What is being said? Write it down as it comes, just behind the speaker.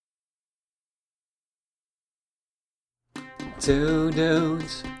Two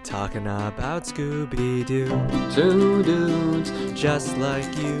dudes talking about Scooby Doo. Two dudes just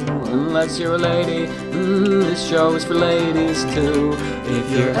like you. Unless you're a lady, this show is for ladies too.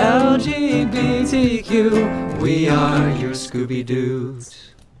 If you're LGBTQ, we are your Scooby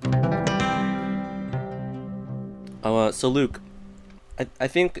Doos. So Luke, I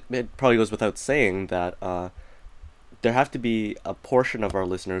think it probably goes without saying that there have to be a portion of our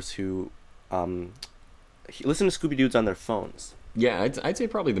listeners who listen to Scooby Dudes on their phones. Yeah, I'd say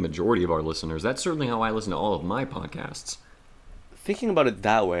probably the majority of our listeners. That's certainly how I listen to all of my podcasts. Thinking about it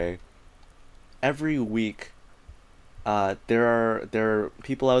that way, every week there are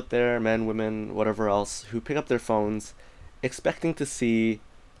people out there, men, women, whatever else, who pick up their phones expecting to see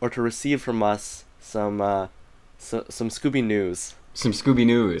or to receive from us some Scooby news. Some Scooby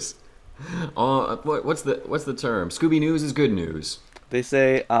news. What's the term? Scooby news is good news. They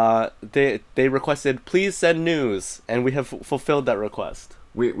say they requested, please send news, and we have fulfilled that request.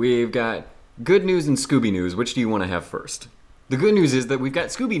 We've got good news and Scooby news. Which do you want to have first? The good news is that we've got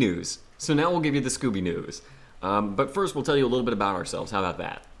Scooby news. So now we'll give you the Scooby news. But first we'll tell you a little bit about ourselves. How about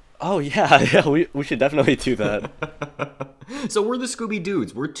that? Oh, yeah, we should definitely do that. So we're the Scooby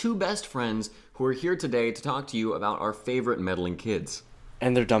Dudes. We're two best friends who are here today to talk to you about our favorite meddling kids.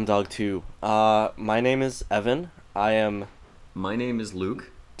 And their dumb dog, too. My name is Evan. My name is Luke.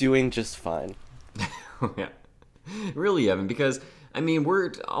 Doing just fine. Yeah. Really, Evan, because, I mean,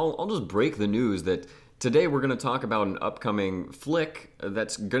 I'll just break the news that today we're going to talk about an upcoming flick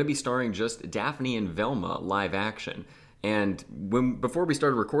that's going to be starring just Daphne and Velma live action. And before we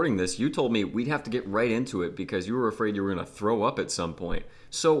started recording this, you told me we'd have to get right into it because you were afraid you were going to throw up at some point.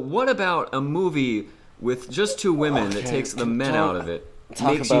 So what about a movie with just two women that takes the men out of it?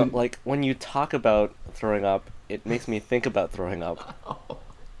 Like, when you talk about throwing up, it makes me think about throwing up.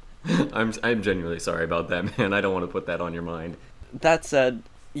 I'm genuinely sorry about that, man. I don't want to put that on your mind. That said,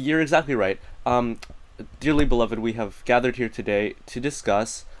 you're exactly right. Dearly beloved, we have gathered here today to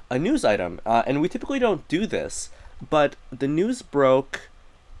discuss a news item. And we typically don't do this, but the news broke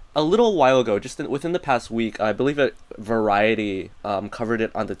a little while ago, just within the past week. I believe Variety covered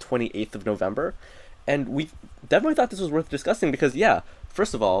it on the 28th of November. And we definitely thought this was worth discussing because, yeah,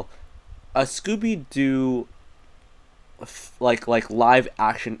 first of all, a Scooby-Doo like live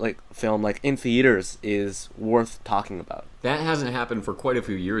action film in theaters is worth talking about. That hasn't happened for quite a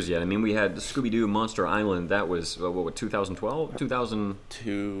few years yet. I mean, we had Scooby-Doo Monster Island. That was 2012,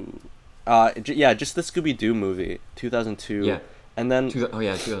 2002. Yeah, just the Scooby-Doo movie, 2002. Yeah, and then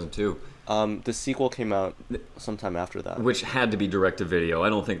 2002. The sequel came out sometime after that, which had to be direct to video. I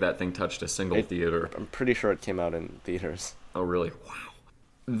don't think that thing touched a single theater. I'm pretty sure it came out in theaters. Oh, really? Wow.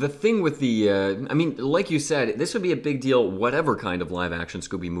 The thing with like you said, this would be a big deal whatever kind of live-action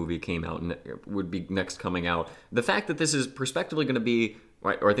Scooby movie came out and would be next coming out. The fact that this is prospectively going to be,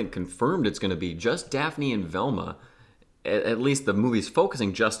 or I think confirmed it's going to be, just Daphne and Velma, at least the movie's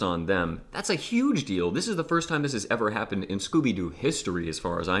focusing just on them, that's a huge deal. This is the first time this has ever happened in Scooby-Doo history, as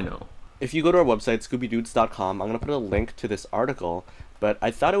far as I know. If you go to our website, scoobydudes.com, I'm going to put a link to this article, but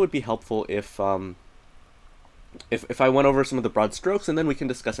I thought it would be helpful if I went over some of the broad strokes, and then we can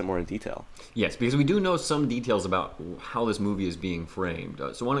discuss it more in detail. Yes, because we do know some details about how this movie is being framed.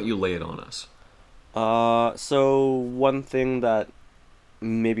 So why don't you lay it on us? So one thing that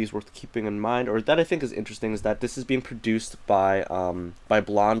maybe is worth keeping in mind, or that I think is interesting, is that this is being produced by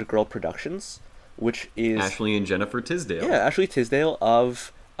Blonde Girl Productions, which is Ashley and Jennifer Tisdale. Yeah, Ashley Tisdale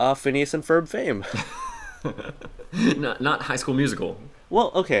of Phineas and Ferb fame. not High School Musical.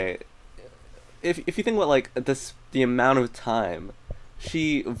 Well, okay. If you think about the amount of time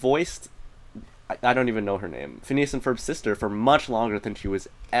she voiced, I don't even know her name, Phineas and Ferb's sister for much longer than she was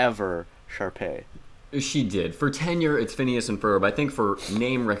ever Sharpay. She did. For tenure, it's Phineas and Ferb. I think for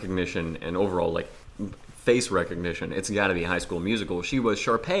name recognition and overall face recognition, it's got to be High School Musical. She was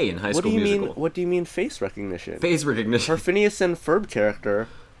Sharpay in High School Musical. What do you mean face recognition? Face recognition. Her Phineas and Ferb character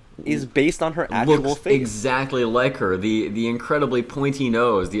is based on her actual looks face. Exactly like her. The incredibly pointy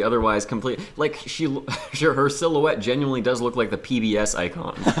nose, the otherwise complete... her silhouette genuinely does look like the PBS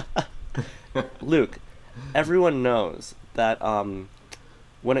icon. Luke, everyone knows that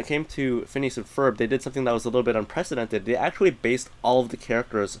when it came to Phineas and Ferb, they did something that was a little bit unprecedented. They actually based all of the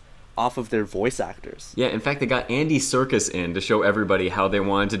characters off of their voice actors. Yeah, in fact, they got Andy Serkis in to show everybody how they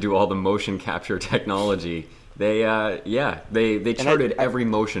wanted to do all the motion capture technology. They charted every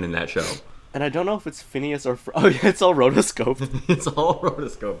motion in that show. And I don't know if it's Phineas or... Oh, yeah, it's all rotoscoped. It's all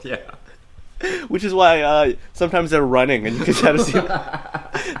rotoscoped, yeah. Which is why sometimes they're running, and you can kind of see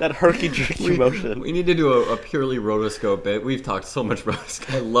that herky-jerky motion. We need to do a purely rotoscope bit. We've talked so much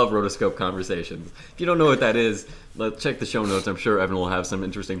rotoscope. I love rotoscope conversations. If you don't know what that is, check the show notes. I'm sure Evan will have some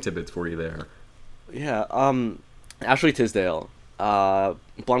interesting tidbits for you there. Yeah, Ashley Tisdale, Blonde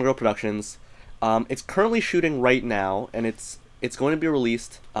Girl Productions. It's currently shooting right now, and it's going to be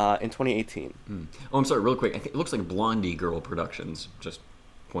released in 2018. Oh, I'm sorry, real quick. I think it looks like Blondie Girl Productions. Just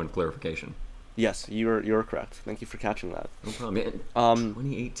point of clarification. Yes, you're correct. Thank you for catching that. No problem.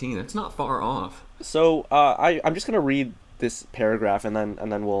 2018. That's not far off. So I'm just gonna read this paragraph and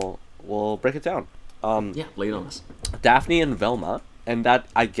then we'll break it down. Yeah, lay it on us. Daphne and Velma, and that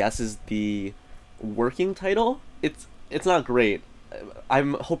I guess is the working title. It's not great.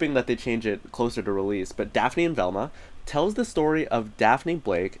 I'm hoping that they change it closer to release. But Daphne and Velma tells the story of Daphne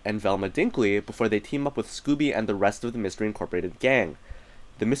Blake and Velma Dinkley before they team up with Scooby and the rest of the Mystery Incorporated gang.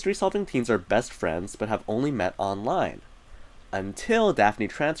 The mystery-solving teens are best friends, but have only met online. Until Daphne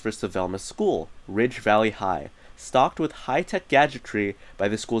transfers to Velma's school, Ridge Valley High, stocked with high-tech gadgetry by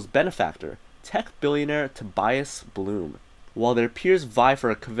the school's benefactor, tech billionaire Tobias Bloom. While their peers vie for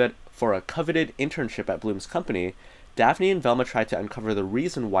a coveted internship at Bloom's company, Daphne and Velma try to uncover the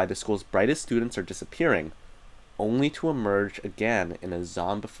reason why the school's brightest students are disappearing, only to emerge again in a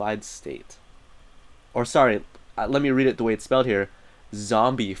zombified state. Or sorry, let me read it the way it's spelled here.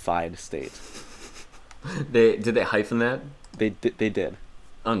 Zombified state. Did they hyphen that? They did.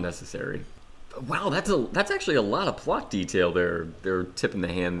 Unnecessary. Wow, that's actually a lot of plot detail they're tipping the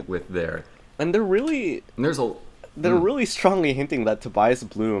hand with there. And they're really really strongly hinting that Tobias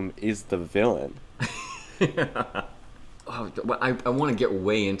Bloom is the villain. Oh, I want to get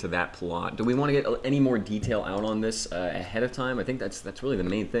way into that plot. Do we want to get any more detail out on this ahead of time? I think that's really the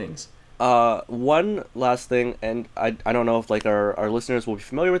main things. One last thing, and I don't know if like our listeners will be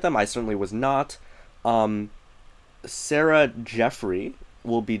familiar with them. I certainly was not. Sarah Jeffrey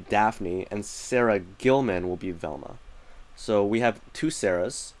will be Daphne, and Sarah Gilman will be Velma. So we have two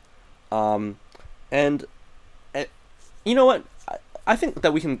Sarahs. And you know what? I think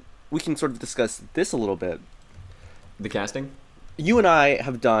that we can sort of discuss this a little bit. The casting? You and I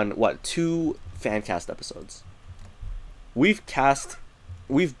have done, 2 fan cast episodes. We've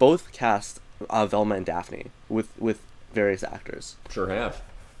both cast Velma and Daphne with various actors. Sure have.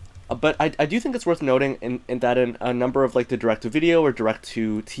 But I do think it's worth noting in that in a number of like the direct-to-video or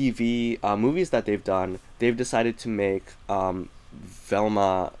direct-to-TV movies that they've done, they've decided to make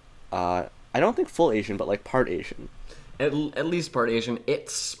Velma, I don't think full Asian, but like part Asian. At least part Asian.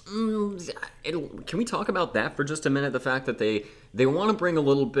 Can we talk about that for just a minute? The fact that they want to bring a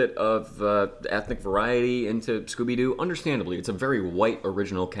little bit of ethnic variety into Scooby Doo. Understandably, it's a very white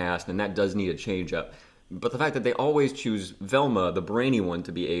original cast, and that does need a change up. But the fact that they always choose Velma, the brainy one,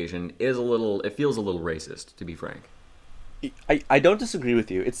 to be Asian it feels a little racist, to be frank. I don't disagree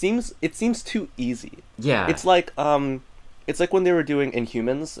with you. It seems too easy. Yeah. It's like when they were doing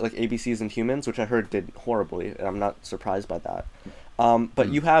Inhumans, like ABC's Inhumans, which I heard did horribly, and I'm not surprised by that.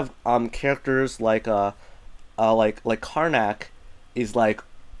 But you have characters like Karnak is like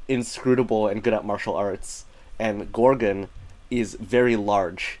inscrutable and good at martial arts, and Gorgon is very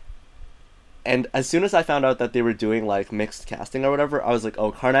large. And as soon as I found out that they were doing like mixed casting or whatever, I was like,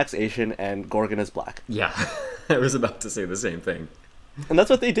 oh, Karnak's Asian and Gorgon is black. Yeah, I was about to say the same thing. And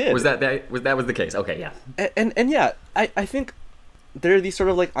that's what they did. Was that the case? Okay, yeah. And yeah, I think there are these sort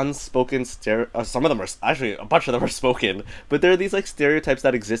of like unspoken some of them are actually a bunch of them are spoken, but there are these like stereotypes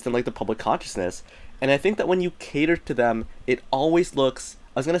that exist in like the public consciousness, and I think that when you cater to them, it always looks,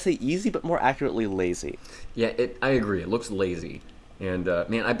 I was gonna say easy, but more accurately lazy. Yeah, I agree. It looks lazy. And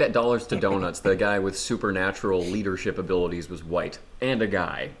man, I bet dollars to donuts the guy with supernatural leadership abilities was white, and a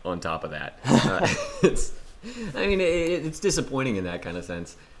guy on top of that. It's disappointing in that kind of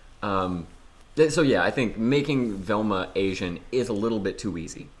sense. So yeah, I think making Velma Asian is a little bit too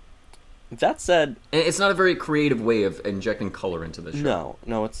easy. That said, and it's not a very creative way of injecting color into the show.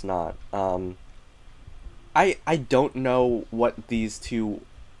 No, it's not. I don't know what these two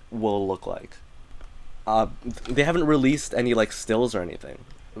will look like. They haven't released any like stills or anything.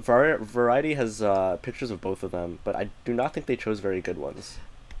 Variety has pictures of both of them, but I do not think they chose very good ones.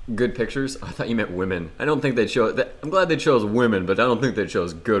 Good pictures? I thought you meant women. I don't think they chose. I'm glad they chose women, but I don't think they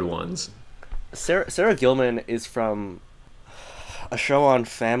chose good ones. Sarah Gilman is from a show on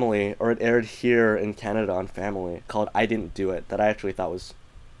Family, or it aired here in Canada on Family, called I Didn't Do It, that I actually thought was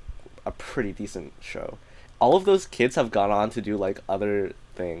a pretty decent show. All of those kids have gone on to do like other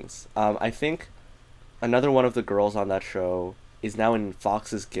things. I think another one of the girls on that show is now in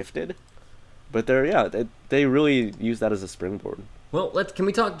Fox's Gifted, but they really use that as a springboard. Well, can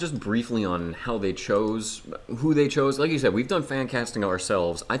we talk just briefly on who they chose? Like you said, we've done fan casting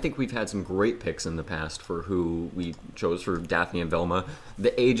ourselves. I think we've had some great picks in the past for who we chose for Daphne and Velma.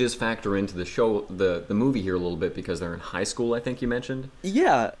 The ages factor into the show, the movie here a little bit because they're in high school, I think you mentioned.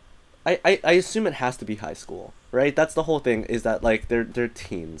 Yeah, I assume it has to be high school, right? That's the whole thing, is that like they're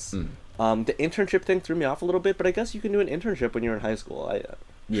teens. The internship thing threw me off a little bit, but I guess you can do an internship when you're in high school.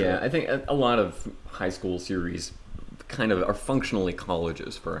 Yeah, I think a lot of high school series kind of are functionally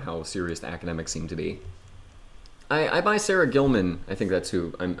colleges for how serious the academics seem to be. I buy Sarah Gilman, I think that's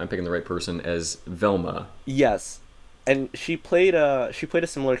who, I'm picking the right person, as Velma. Yes, and she played a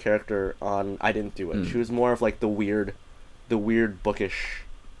similar character on I Didn't Do It. She was more of like the weird bookish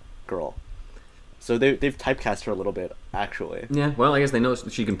girl. So they've typecast her a little bit, actually. Yeah, well, I guess they know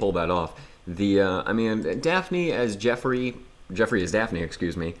she can pull that off. Daphne as Jeffrey as Daphne,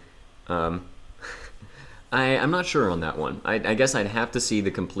 excuse me. I'm not sure on that one. I guess I'd have to see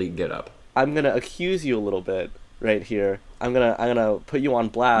the complete get-up. I'm gonna accuse you a little bit right here. I'm gonna put you on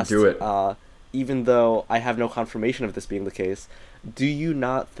blast. Do it. Even though I have no confirmation of this being the case, do you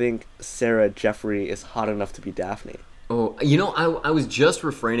not think Sarah Jeffrey is hot enough to be Daphne? Oh, I was just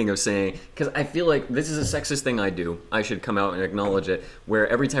refraining of saying, because I feel like this is a sexist thing I do. I should come out and acknowledge it, where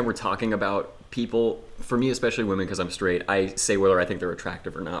every time we're talking about people, for me especially women because I'm straight, I say whether I think they're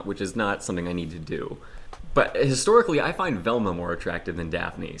attractive or not, which is not something I need to do. But historically, I find Velma more attractive than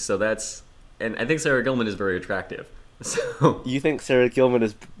Daphne, and I think Sarah Gilman is very attractive. So you think Sarah Gilman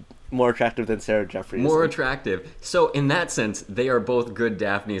is more attractive than Sarah Jeffrey? More attractive. So in that sense, they are both good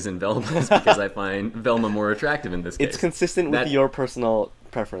Daphnes and Velmas because I find Velma more attractive in this case. It's consistent with your personal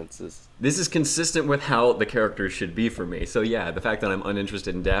preferences. This is consistent with how the characters should be for me. So yeah, the fact that I'm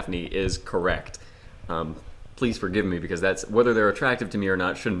uninterested in Daphne is correct. Please forgive me because that's whether they're attractive to me or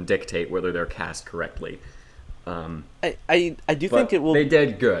not shouldn't dictate whether they're cast correctly. I do think it will. They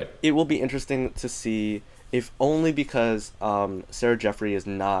did good. It will be interesting to see, if only because Sarah Jeffrey is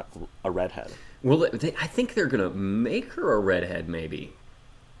not a redhead. Well, I think they're gonna make her a redhead. Maybe.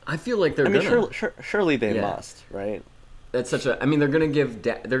 I feel like they're. Surely they must, right? That's such a. I mean, they're gonna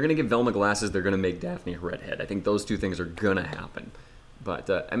give Velma glasses. They're gonna make Daphne a redhead. I think those two things are gonna happen. But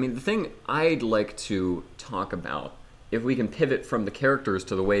the thing I'd like to talk about, if we can pivot from the characters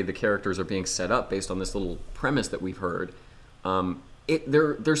to the way the characters are being set up based on this little premise that we've heard,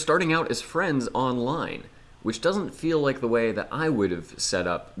 they're starting out as friends online, which doesn't feel like the way that I would have set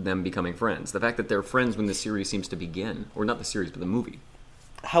up them becoming friends. The fact that they're friends when the series seems to begin, or not the series, but the movie.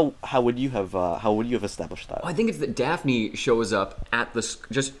 How would you have established that? I think it's that Daphne shows up at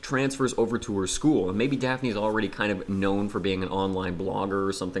just transfers over to her school, and maybe Daphne's already kind of known for being an online blogger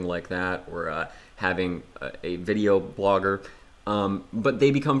or something like that, or having a video blogger. But they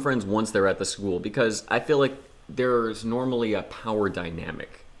become friends once they're at the school because I feel like there's normally a power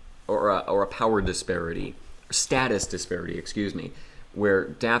dynamic or a power disparity, status disparity, excuse me, where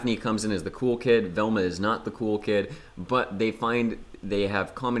Daphne comes in as the cool kid, Velma is not the cool kid, but they find they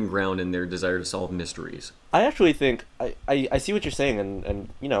have common ground in their desire to solve mysteries. I actually think I see what you're saying, and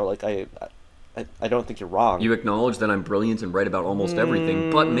like I don't think you're wrong. You acknowledge that I'm brilliant and right about almost everything,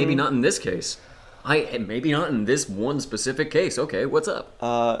 but maybe not in this case. Maybe not in this one specific case. Okay, what's up?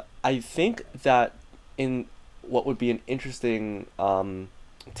 I think that in what would be an interesting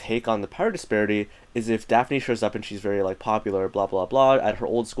take on the power disparity is if Daphne shows up and she's very like popular, blah blah blah. At her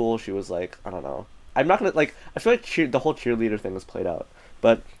old school, she was like, I don't know. I'm not gonna like. I feel like the whole cheerleader thing was played out,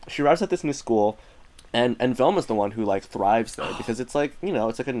 but she arrives at this new school, and Velma's the one who like thrives there because it's like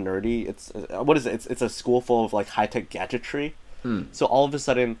it's like a nerdy. What is it? It's a school full of like high tech gadgetry. So all of a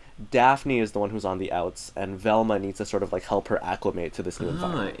sudden, Daphne is the one who's on the outs, and Velma needs to sort of like help her acclimate to this new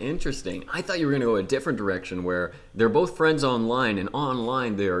environment. Interesting. I thought you were going to go a different direction where they're both friends online, and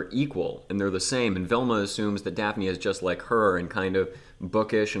online they are equal, and they're the same, and Velma assumes that Daphne is just like her and kind of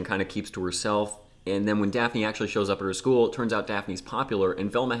bookish and kind of keeps to herself, and then when Daphne actually shows up at her school, it turns out Daphne's popular,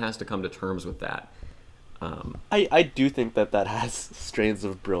 and Velma has to come to terms with that. I do think that has strains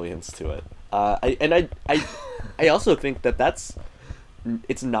of brilliance to it. I also think that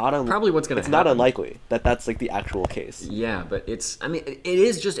it's not probably what's going to happen. It's not unlikely that that's like the actual case. Yeah, but it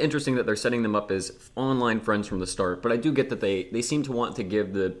is just interesting that they're setting them up as online friends from the start. But I do get that they seem to want to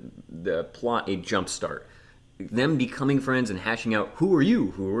give the plot a jump start. Them becoming friends and hashing out who are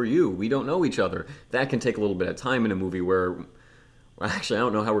you, we don't know each other. That can take a little bit of time in a movie where. Well, actually, I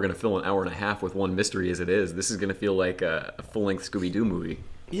don't know how we're going to fill an hour and a half with one mystery as it is. This is going to feel like a full-length Scooby Doo movie.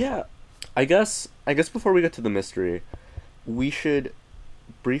 Yeah. I guess before we get to the mystery, we should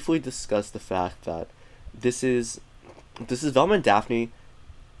briefly discuss the fact that this is Velma and Daphne,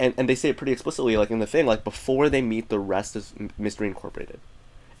 and they say it pretty explicitly, like in the thing, like before they meet the rest of Mystery Incorporated.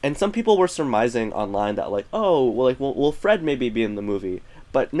 And some people were surmising online that like, oh, well, like, will Fred maybe be in the movie?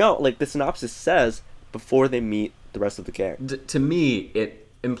 But no, like the synopsis says before they meet the rest of the gang. To me, it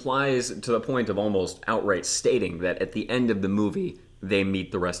implies to the point of almost outright stating that at the end of the movie, they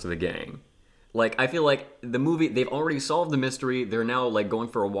meet the rest of the gang. Like, I feel like the movie, they've already solved the mystery. They're now, like, going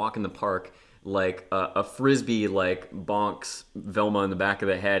for a walk in the park. Like, a Frisbee, like, bonks Velma in the back of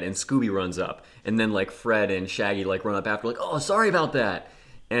the head, and Scooby runs up. And then, like, Fred and Shaggy, like, run up after, like, oh, sorry about that.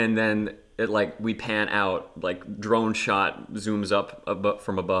 And then, it like, we pan out, like, drone shot zooms up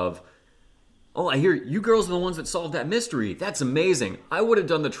from above. Oh, I hear you girls are the ones that solved that mystery. That's amazing. I would have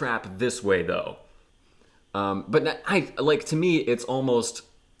done the trap this way, though. But to me, it's almost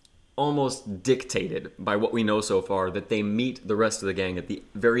dictated by what we know so far that they meet the rest of the gang at the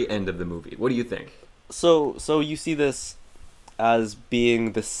very end of the movie. What do you think? So you see this as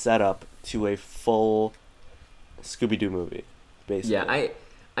being the setup to a full Scooby Doo movie, basically. Yeah,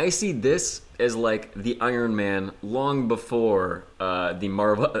 I see this as like the Iron Man long before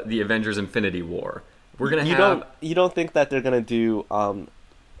the Avengers Infinity War. We're gonna You don't think that they're gonna do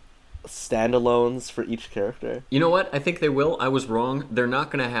standalones for each character? You know what? I think they will. I was wrong. They're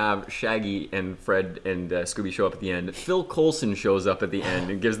not going to have Shaggy and Fred and Scooby show up at the end. Phil Coulson shows up at the end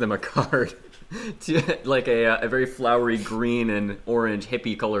and gives them a card, like a very flowery green and orange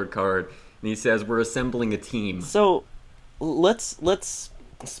hippie colored card, and he says, "We're assembling a team." So, let's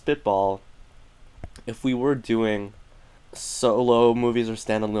spitball. If we were doing solo movies or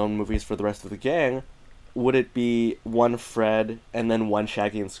standalone movies for the rest of the gang, would it be one Fred and then one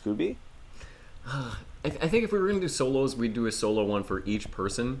Shaggy and Scooby? I think if we were going to do solos, we'd do a solo one for each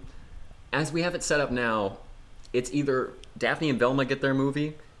person. As we have it set up now, it's either Daphne and Velma get their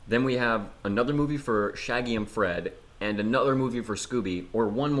movie, then we have another movie for Shaggy and Fred, and another movie for Scooby, or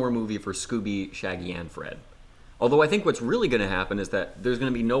one more movie for Scooby, Shaggy, and Fred. Although I think what's really going to happen is that there's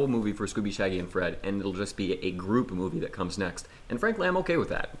going to be no movie for Scooby, Shaggy, and Fred, and it'll just be a group movie that comes next. And frankly, I'm okay with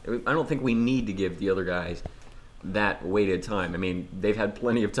that. I don't think we need to give the other guys that weighted time. I mean, they've had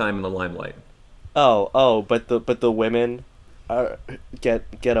plenty of time in the limelight. But the women get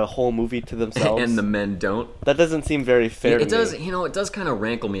a whole movie to themselves, and the men don't. That doesn't seem very fair. It does. It does kind of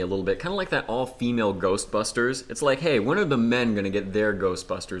rankle me a little bit. Kind of like that all-female Ghostbusters. It's like, hey, when are the men going to get their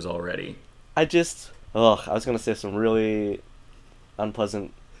Ghostbusters already? I was gonna say some really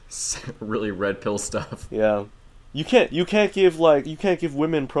unpleasant, really red pill stuff. Yeah, you can't give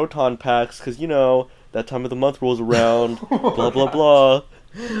women proton packs because that time of the month rolls around. Blah blah blah.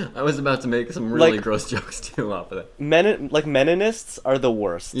 I was about to make some really gross jokes too off of that. Meninists are the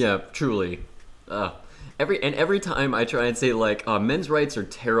worst. Yeah, truly. Every time I try and say men's rights are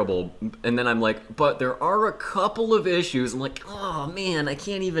terrible, and then I'm like, but there are a couple of issues. I'm like, oh man, I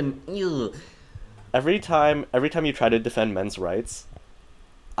can't even. Ugh. Every time you try to defend men's rights,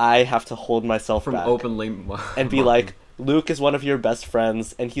 I have to hold myself from back openly and be like, Luke is one of your best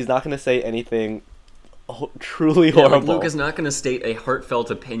friends, and he's not going to say anything truly horrible. Luke is not going to state a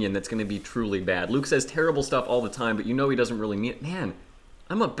heartfelt opinion that's going to be truly bad. Luke says terrible stuff all the time, but he doesn't really mean it. Man,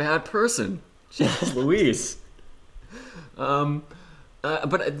 I'm a bad person. Jeez Louise. But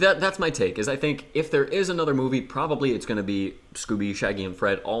that's my take, is I think if there is another movie, probably it's going to be Scooby, Shaggy, and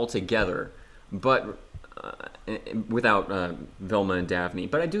Fred all together. But without Velma and Daphne.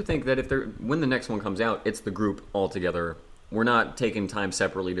 But I do think that when the next one comes out, it's the group all together. We're not taking time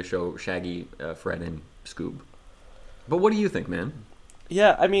separately to show Shaggy, Fred, and Scoob. But what do you think, man?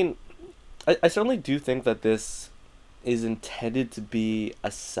 Yeah, I mean, I certainly do think that this is intended to be a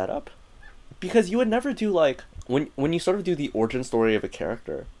setup. Because you would never do, when you sort of do the origin story of a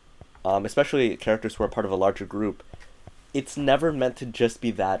character, especially characters who are part of a larger group, it's never meant to just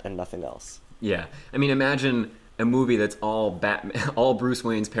be that and nothing else. Yeah, I mean, imagine a movie that's all Bruce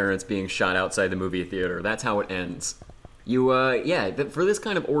Wayne's parents being shot outside the movie theater. That's how it ends. For this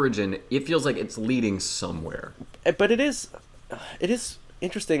kind of origin, it feels like it's leading somewhere. But it is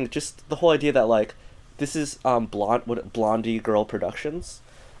interesting, just the whole idea that this is Blondie Girl Productions,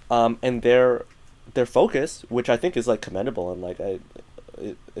 and their focus, which I think is commendable and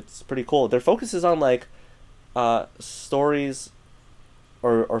it's pretty cool. Their focus is on stories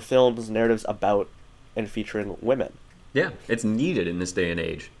or films, narratives about and featuring women. Yeah, it's needed in this day and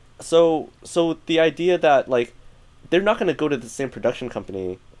age. So the idea that they're not going to go to the same production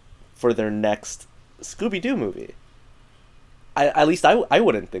company for their next Scooby Doo movie. At least I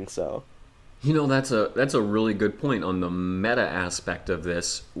wouldn't think so. That's a really good point on the meta aspect of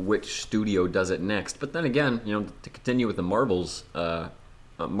this. Which studio does it next? But then again, to continue with the Marvels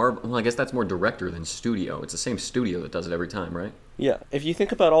Marvel. Well, I guess that's more director than studio. It's the same studio that does it every time, right? Yeah, if you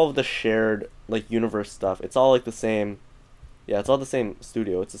think about all of the shared like universe stuff, it's all like the same. Yeah, it's all the same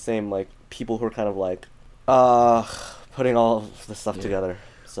studio. It's the same like people who are kind of like putting all of the stuff together.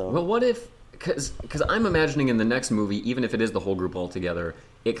 So Well, what if? Because I'm imagining in the next movie, even if it is the whole group all together,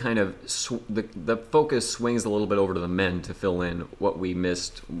 it kind of the focus swings a little bit over to the men to fill in what we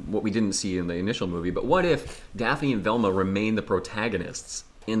missed, what we didn't see in the initial movie. But what if Daphne and Velma remain the protagonists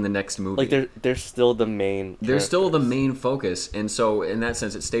in the next movie? like they're still the main. They're still the characters. main focus, and so in that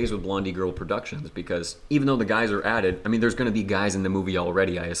sense, it stays with Blondie Girl Productions because even though the guys are added, I mean, there's going to be guys in the movie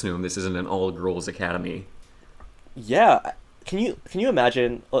already. I assume this isn't an all-girls academy. Yeah, can you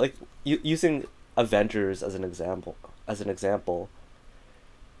imagine like using Avengers as an example?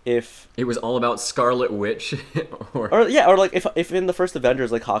 If It was all about Scarlet Witch, or or like if in the first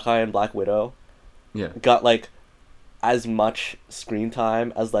Avengers like Hawkeye and Black Widow yeah, got like as much screen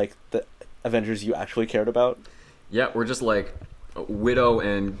time as like the Avengers you actually cared about. yeah, we're just like Widow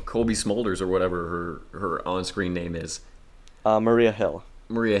and Colby Smulders or whatever her on-screen name is. Maria Hill.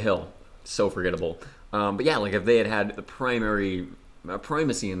 Maria Hill, so forgettable. But yeah, like if they had the primacy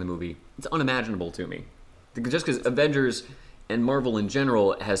in the movie, it's unimaginable to me. Just because Avengers and Marvel in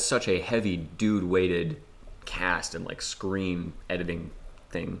general has such a heavy dude-weighted cast and like screen editing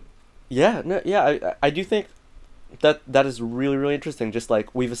thing. Yeah, no, yeah, I do think that is really really interesting. Just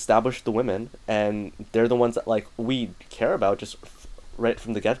like we've established the women, and they're the ones that like we care about just right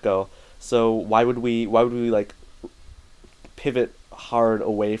from the get go. So why would we like pivot hard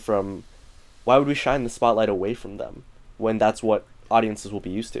away from? Why would we shine the spotlight away from them when that's what audiences will be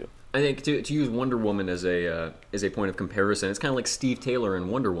used to? I think to use Wonder Woman as a point of comparison, it's kind of like Steve Taylor in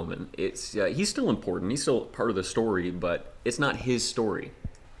Wonder Woman. It's he's still important, he's still part of the story, but it's not his story.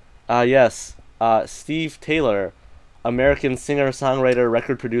 Yes, Steve Taylor, American singer, songwriter,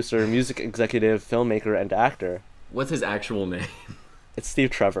 record producer, music executive, filmmaker, and actor. What's his actual name? It's Steve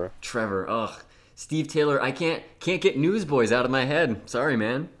Trevor. Trevor. Ugh, Steve Taylor. I can't get Newsboys out of my head. Sorry,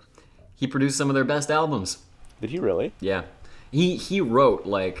 man. He produced some of their best albums. Did he really? Yeah, he wrote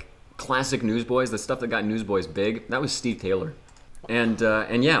like classic Newsboys, the stuff that got Newsboys big. That was Steve Taylor. And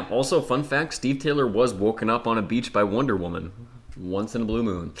yeah, also fun fact: Steve Taylor was woken up on a beach by Wonder Woman once in a blue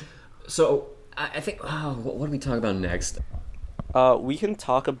moon. So I think what do we talk about next? We can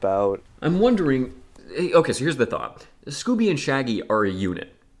talk about. I'm wondering. Okay, so here's the thought: Scooby and Shaggy are a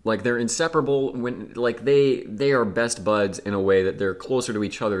unit. Like they're inseparable. When like they are best buds in a way that they're closer to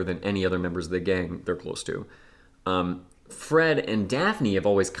each other than any other members of the gang they're close to. Fred and Daphne have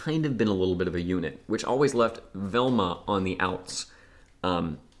always kind of been a little bit of a unit, which always left Velma on the outs.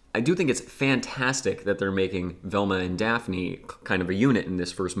 I do think it's fantastic that they're making Velma and Daphne kind of a unit in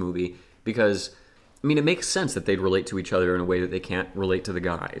this first movie because, I mean, it makes sense that they'd relate to each other in a way that they can't relate to the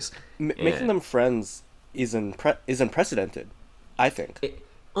guys. Making them friends is unprecedented, I think.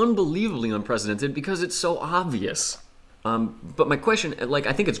 Unbelievably unprecedented because it's so obvious. But my question, like,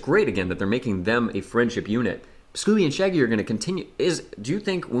 I think it's great again that they're making them a friendship unit. Scooby and Shaggy are going to continue. Do you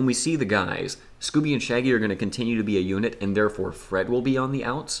think when we see the guys, Scooby and Shaggy are going to continue to be a unit and therefore Fred will be on the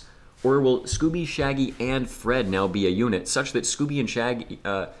outs? Or will Scooby, Shaggy, and Fred now be a unit such that Scooby and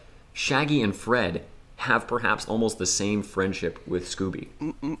Shaggy and Fred have perhaps almost the same friendship with Scooby?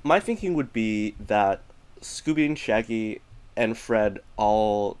 My thinking would be that Scooby and Shaggy and Fred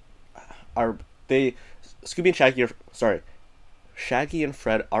all are Scooby and Shaggy are Shaggy and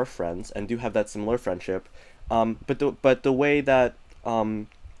Fred are friends and do have that similar friendship. But the way that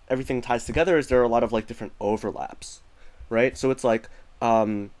everything ties together is there are a lot of like different overlaps, right? So it's like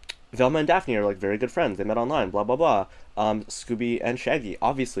Velma and Daphne are like very good friends. They met online, blah blah blah. Scooby and Shaggy,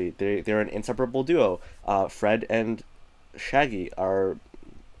 obviously they're an inseparable duo. Fred and Shaggy are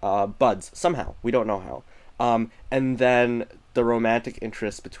buds somehow. We don't know how. And then the romantic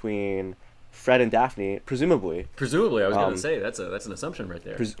interest between Fred and Daphne, presumably. Presumably, I was going to say that's an assumption right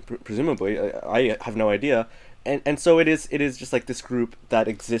there. Presumably, I have no idea, and so it is just like this group that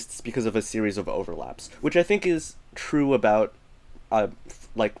exists because of a series of overlaps, which I think is true about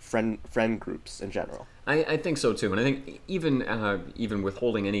like friend groups in general. I think so too, and I think even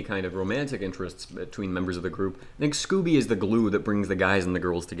withholding any kind of romantic interests between members of the group, I think Scooby is the glue that brings the guys and the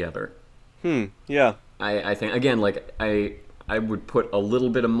girls together. Yeah. I think again, like I would put a little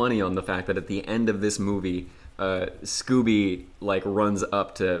bit of money on the fact that at the end of this movie, Scooby like runs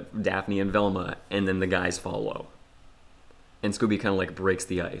up to Daphne and Velma, and then the guys follow, and Scooby kind of like breaks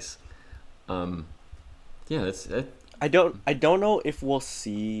the ice. Yeah, that's it. I don't know if we'll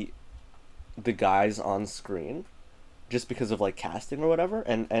see the guys on screen, just because of like casting or whatever,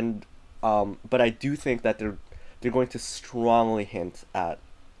 but I do think that they're going to strongly hint at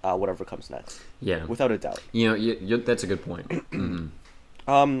whatever comes next. Yeah. Without a doubt. That's a good point.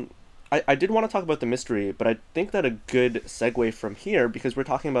 I did want to talk about the mystery, but I think that a good segue from here, because we're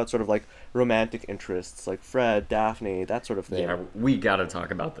talking about sort of like romantic interests, like Fred, Daphne, that sort of thing. Yeah, we gotta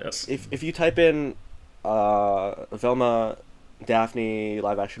talk about this. If you type in Velma, Daphne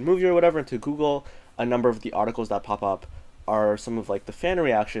live action movie or whatever into Google, a number of the articles that pop up are some of like the fan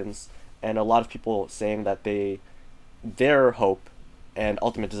reactions, and a lot of people saying that their hope and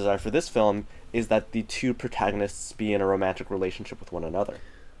ultimate desire for this film is that the two protagonists be in a romantic relationship with one another.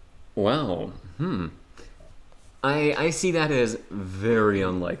 Wow. I see that as very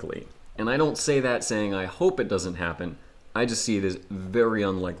unlikely. And I don't say that saying I hope it doesn't happen. I just see it as very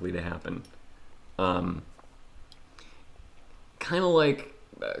unlikely to happen. Kind of like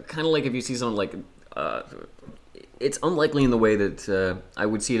if you see someone like... it's unlikely in the way that I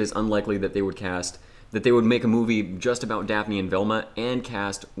would see it as unlikely that they would make a movie just about Daphne and Velma and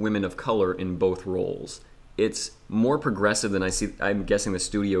cast women of color in both roles. It's more progressive than I'm guessing the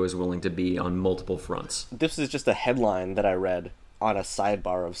studio is willing to be on multiple fronts. This is just a headline that I read on a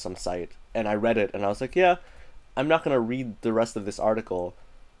sidebar of some site, and I read it and I was like, yeah, I'm not going to read the rest of this article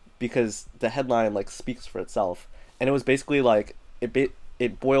because the headline like speaks for itself. And it was basically like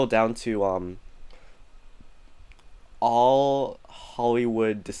it boiled down to all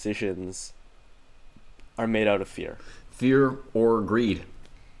Hollywood decisions are made out of fear. Fear or greed.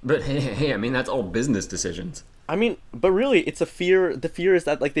 But hey, I mean, that's all business decisions. I mean, but really, it's a fear. The fear is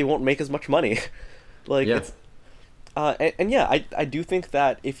that like they won't make as much money. Like, yeah. It's and yeah, I do think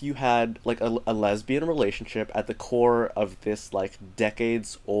that if you had like a lesbian relationship at the core of this like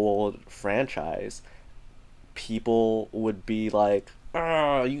decades old franchise, people would be like,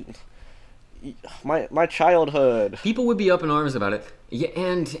 my childhood. People would be up in arms about it. Yeah,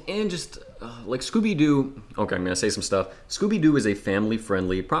 and just like Scooby Doo. Okay, I'm gonna say some stuff. Scooby Doo is a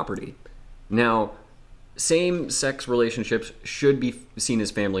family-friendly property. Now, same-sex relationships should be seen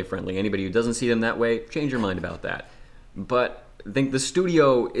as family-friendly. Anybody who doesn't see them that way, change your mind about that. But I think the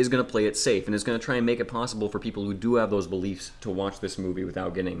studio is gonna play it safe and is gonna try and make it possible for people who do have those beliefs to watch this movie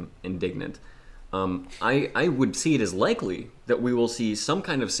without getting indignant. I would see it as likely that we will see some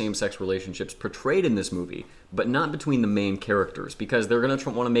kind of same-sex relationships portrayed in this movie, but not between the main characters, because they're going to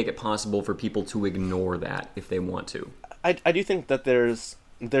want to make it possible for people to ignore that if they want to. I do think that there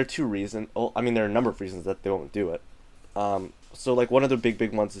are two reasons. Well, I mean, there are a number of reasons that they won't do it. So, like, one of the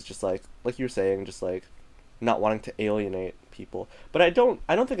big ones is just, like you were saying, just, like, not wanting to alienate people. But I don't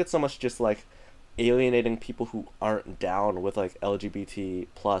think it's so much just, like, alienating people who aren't down with, like, LGBT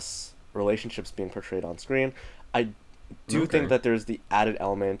plus relationships being portrayed on screen. I do think that there's the added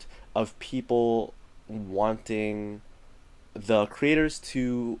element of people wanting the creators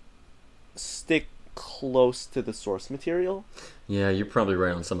to stick close to the source material. Yeah, you're probably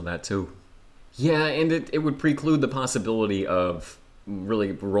right on some of that too. Yeah, and it would preclude the possibility of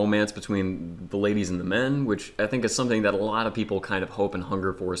really romance between the ladies and the men, which I think is something that a lot of people kind of hope and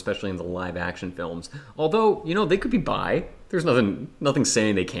hunger for, especially in the live action films. Although, they could be bi. There's nothing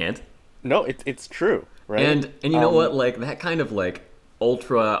saying they can't. No, it's true, right? And you know what? Like, that kind of, like,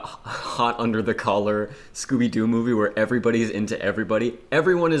 ultra hot under the collar Scooby Doo movie where everybody's into everybody.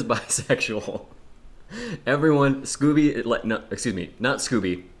 Everyone is bisexual. Everyone, not Scooby.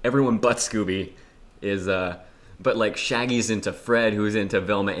 Everyone but Scooby is, but, like, Shaggy's into Fred, who's into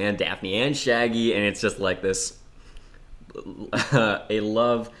Velma and Daphne and Shaggy, and it's just like this, not a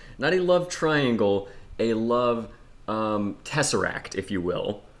love triangle, a love, tesseract, if you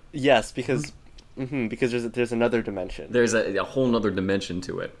will. Yes, because there's another dimension. There's a whole nother dimension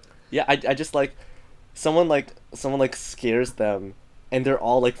to it. Yeah, I just like someone scares them, and they're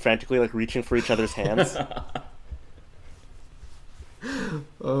all like frantically like reaching for each other's hands.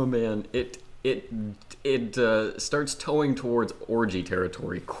 Oh man, it starts towing towards orgy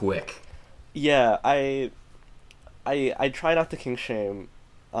territory quick. Yeah, I try not to kink shame.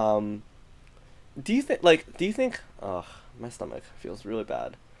 Do you think? Ugh, my stomach feels really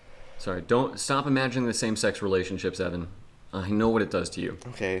bad. Sorry, don't stop imagining the same-sex relationships, Evan. I know what it does to you.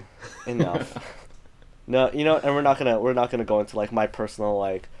 Okay, enough. No, and we're not gonna go into like my personal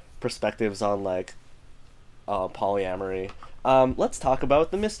like perspectives on like polyamory. Let's talk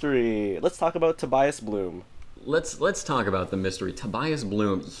about the mystery. Let's talk about Tobias Bloom. Let's talk about the mystery. Tobias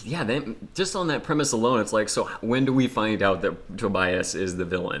Bloom. Yeah, just on that premise alone, it's like, so when do we find out that Tobias is the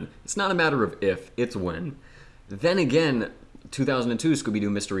villain? It's not a matter of if, it's when. Then again, 2002 Scooby-Doo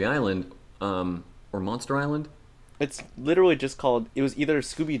Mystery Island, or Monster Island? It's literally just called, it was either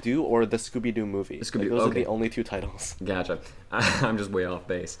Scooby-Doo or the Scooby-Doo movie. Those are the only two titles. Gotcha. I'm just way off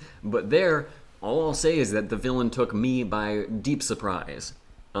base. But there, all I'll say is that the villain took me by deep surprise.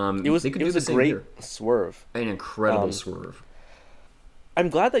 It they could do was the a same great here. swerve. An incredible swerve. I'm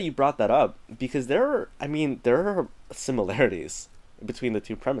glad that you brought that up because there are similarities between the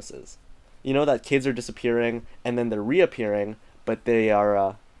two premises. You know that kids are disappearing and then they're reappearing, but they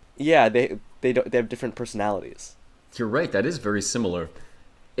are, they have different personalities. You're right. That is very similar.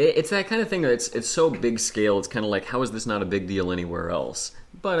 It's that kind of thing that it's so big scale. It's kind of like, how is this not a big deal anywhere else?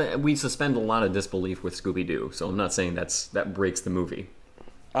 But we suspend a lot of disbelief with Scooby Doo, so I'm not saying that breaks the movie.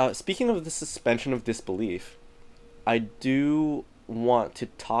 Speaking of the suspension of disbelief, I do want to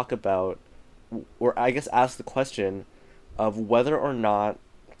talk about, or I guess ask the question of whether or not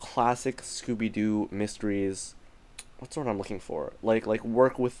classic Scooby Doo mysteries, what's the word I'm looking for? Like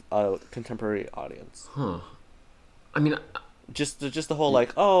work with a contemporary audience. Huh. I mean, just the whole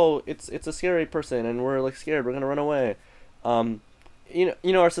like, oh, it's a scary person and we're like scared, we're gonna run away. You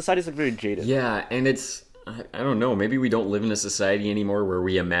know our society's like very jaded. yeah, and it's, I don't know, maybe we don't live in a society anymore where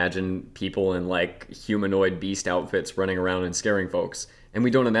we imagine people in like humanoid beast outfits running around and scaring folks, and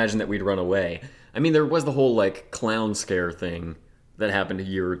we don't imagine that we'd run away. I mean, there was the whole like clown scare thing that happened a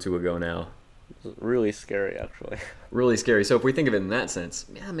year or two ago now. It's really scary, actually. Really scary. So if we think of it in that sense,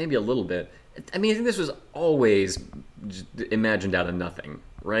 yeah, maybe a little bit. I mean, I think this was always imagined out of nothing,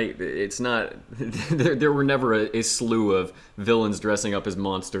 right? It's not. There were never a slew of villains dressing up as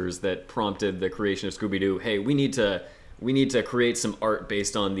monsters that prompted the creation of Scooby-Doo. Hey, we need to create some art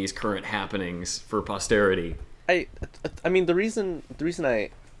based on these current happenings for posterity. I mean, the reason I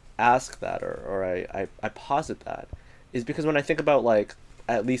ask that or I posit that is because when I think about like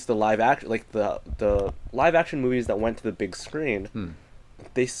at least the live action, like the live action movies that went to the big screen,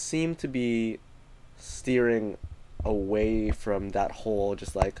 they seem to be steering away from that whole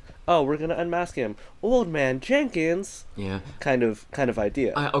just like, oh, we're gonna unmask him, old man Jenkins, kind of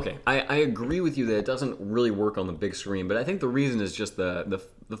idea. I agree with you that it doesn't really work on the big screen, but I think the reason is just the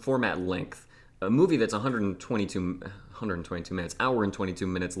format length. A movie that's 122 minutes, hour and 22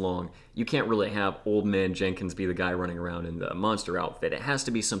 minutes long, you can't really have old man Jenkins be the guy running around in the monster outfit. It has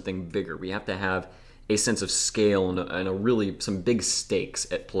to be something bigger. We have to have a sense of scale and a really some big stakes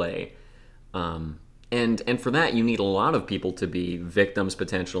at play. And for that, you need a lot of people to be victims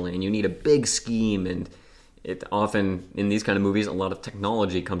potentially, and you need a big scheme. And it often in these kind of movies, a lot of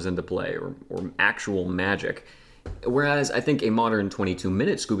technology comes into play or actual magic. Whereas I think a modern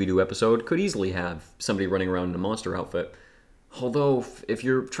 22-minute Scooby-Doo episode could easily have somebody running around in a monster outfit. Although, if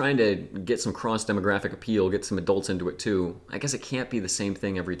you're trying to get some cross-demographic appeal, get some adults into it too, I guess it can't be the same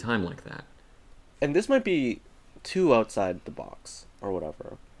thing every time like that. And this might be too outside the box or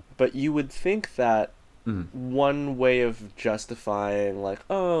whatever, but you would think that one way of justifying like,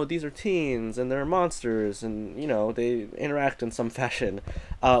 oh, these are teens and they're monsters and, you know, they interact in some fashion,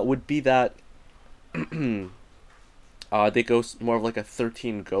 would be that they go more of like a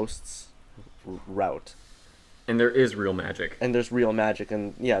 13 Ghosts route. And there is real magic. And there's real magic,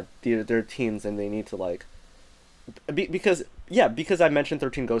 and yeah, they're teens and they need to like... Because I mentioned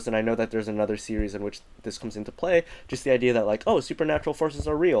 13 Ghosts and I know that there's another series in which this comes into play, just the idea that like, oh, supernatural forces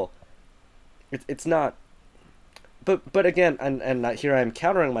are real. It's not... But again, and here I am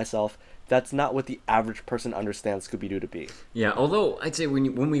countering myself, that's not what the average person understands Scooby-Doo to be. Yeah, although I'd say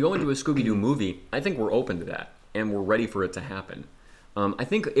when we go into a Scooby-Doo movie, I think we're open to that. And we're ready for it to happen. I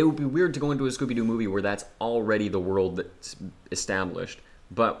think it would be weird to go into a Scooby-Doo movie where that's already the world that's established.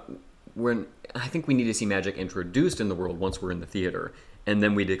 But I think we need to see magic introduced in the world once we're in the theater, and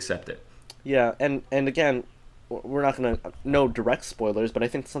then we'd accept it. Yeah, and again, we're not going to... No direct spoilers, but I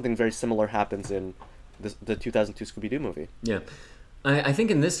think something very similar happens in the 2002 Scooby-Doo movie. Yeah. I think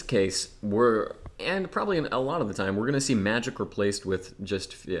in this case, and probably a lot of the time, we're going to see magic replaced with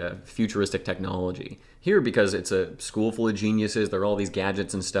just futuristic technology. Here, because it's a school full of geniuses, there are all these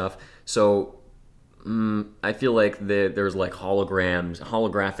gadgets and stuff, so I feel like there's like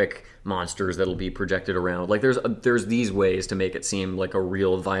holographic monsters that'll be projected around. Like there's these ways to make it seem like a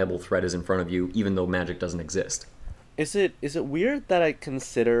real viable threat is in front of you, even though magic doesn't exist. Is it weird that I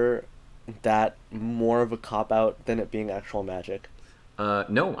consider that more of a cop-out than it being actual magic?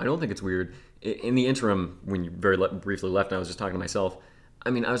 No, I don't think it's weird. In the interim, when you briefly left and I was just talking to myself,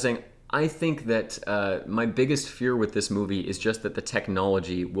 I was saying, I think that my biggest fear with this movie is just that the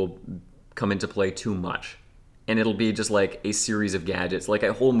technology will come into play too much. And it'll be just like a series of gadgets, like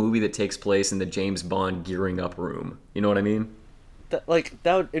a whole movie that takes place in the James Bond gearing up room. You know what I mean? That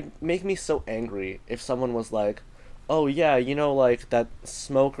would make me so angry if someone was like, oh yeah, you know, like that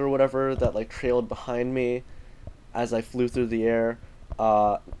smoke or whatever that like trailed behind me as I flew through the air.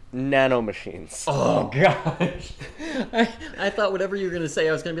 nanomachines. Oh gosh! I thought whatever you were gonna say,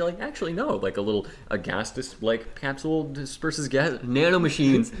 I was gonna be like, actually no, like a gas capsule disperses gas.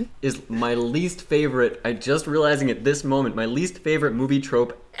 Nanomachines is my least favorite. I just realizing at this moment, my least favorite movie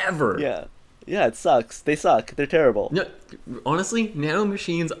trope ever. Yeah, it sucks. They suck. They're terrible. No, honestly,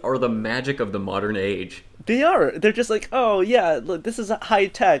 nanomachines are the magic of the modern age. They are. They're just like, oh yeah, look, this is high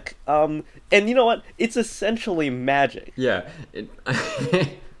tech. And you know what? It's essentially magic. Yeah.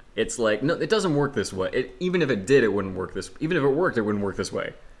 It's like, no, it doesn't work this way. Even if it did, it wouldn't work this. Even if it worked, it wouldn't work this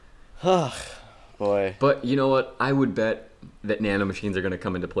way. Boy. But you know what? I would bet that nanomachines are going to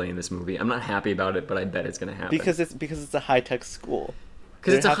come into play in this movie. I'm not happy about it, but I bet it's going to happen. Because it's a high tech school.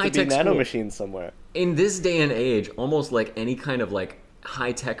 Because it's a high tech school. Nanomachines somewhere. In this day and age, almost like any kind of like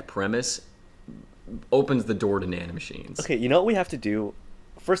high tech premise opens the door to nanomachines. Okay, you know what we have to do?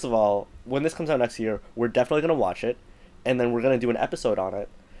 First of all, when this comes out next year, we're definitely going to watch it, and then we're going to do an episode on it.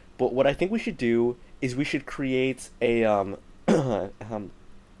 But what I think we should do is we should create a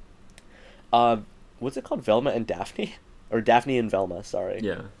what's it called? Velma and Daphne? Or Daphne and Velma, sorry.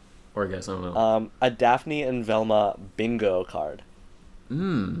 Yeah. Or I guess, I don't know. A Daphne and Velma bingo card.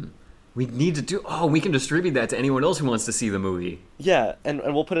 We need to do... Oh, we can distribute that to anyone else who wants to see the movie. Yeah, and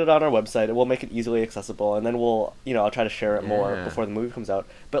we'll put it on our website, and we'll make it easily accessible, and then we'll, I'll try to share it more before the movie comes out.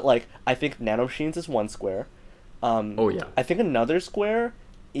 But, like, I think nanomachines is one square. Oh, yeah. I think another square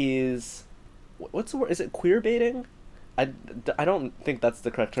is... What's the word? Is it queer baiting? I don't think that's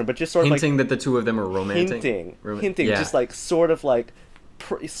the correct term, but just sort of hinting that the two of them are romantic. Hinting, yeah. Just like sort of like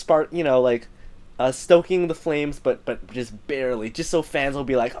stoking the flames, but just barely, just so fans will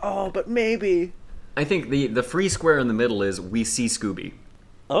be like, oh, but maybe. I think the free square in the middle is we see Scooby.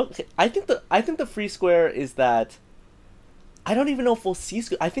 Okay, I think the free square is that I don't even know if we'll see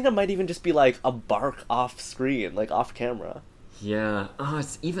Scooby. I think it might even just be like a bark off screen, like off camera. Yeah.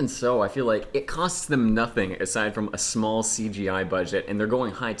 It's even so, I feel like it costs them nothing aside from a small CGI budget, and they're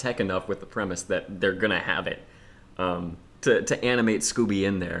going high-tech enough with the premise that they're going to have it to animate Scooby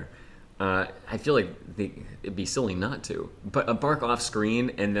in there. I feel like it'd be silly not to. But a bark off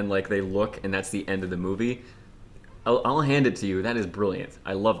screen, and then like they look, and that's the end of the movie, I'll hand it to you. That is brilliant.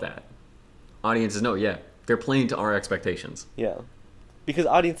 I love that. Audiences know, yeah. They're playing to our expectations. Yeah. Because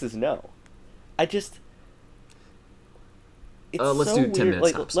audiences know. Let's so do 10 weird.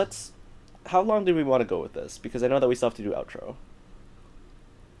 minutes. Like, how long do we want to go with this? Because I know that we still have to do outro.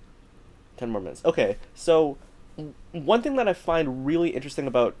 10 more minutes. Okay, so one thing that I find really interesting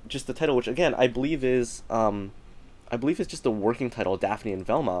about just the title, which again I believe is just the working title, Daphne and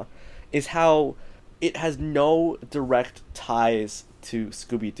Velma, is how it has no direct ties to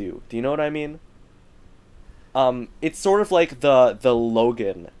Scooby Doo. Do you know what I mean? It's sort of like the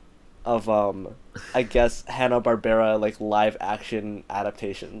Logan of I guess Hanna-Barbera like live action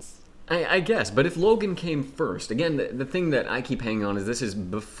adaptations. I guess, but if Logan came first, again, the thing that I keep hanging on is this is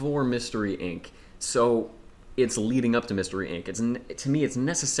before Mystery Inc., so it's leading up to Mystery Inc. To me, it's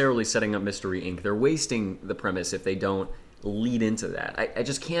necessarily setting up Mystery Inc. They're wasting the premise if they don't lead into that. I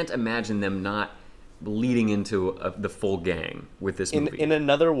just can't imagine them not leading into the full gang with this movie. In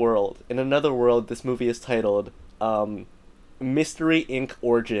another world, this movie is titled Mystery Inc.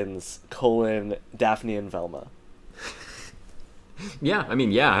 Origins, Daphne and Velma. Yeah, I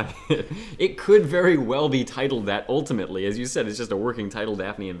mean, yeah. It could very well be titled that ultimately. As you said, it's just a working title,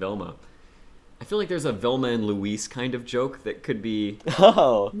 Daphne and Velma. I feel like there's a Velma and Louise kind of joke that could be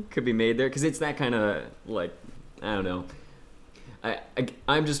made there, because it's that kind of, like, I don't know.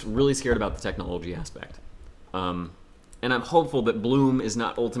 I'm just really scared about the technology aspect. And I'm hopeful that Bloom is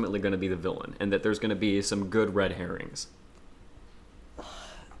not ultimately going to be the villain, and that there's going to be some good red herrings.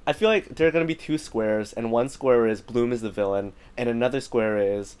 I feel like there are going to be two squares, and one square is Bloom is the villain, and another square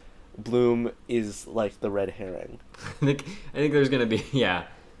is Bloom is like the red herring. I think there's going to be, yeah.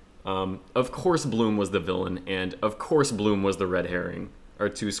 Of course Bloom was the villain, and of course Bloom was the red herring, are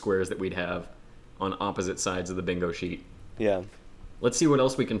two squares that we'd have on opposite sides of the bingo sheet. Yeah. Let's see what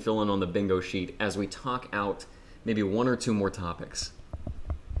else we can fill in on the bingo sheet as we talk out maybe one or two more topics.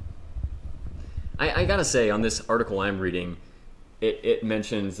 I gotta say, on this article I'm reading, it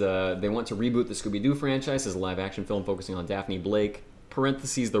mentions they want to reboot the Scooby Doo franchise as a live-action film focusing on Daphne Blake,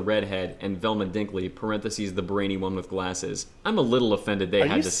 parentheses the redhead, and Velma Dinkley, parentheses the brainy one with glasses. I'm a little offended they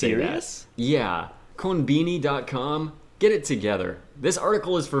had to say that. Are you serious? Yeah. Konbini.com, get it together. This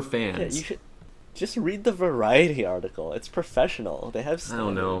article is for fans. Yeah, you should just read the Variety article. It's professional. They have standards. I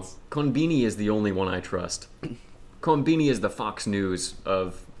don't know. Konbini is the only one I trust. Konbini is the Fox News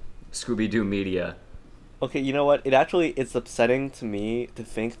of Scooby Doo media. Okay, you know what? It's upsetting to me to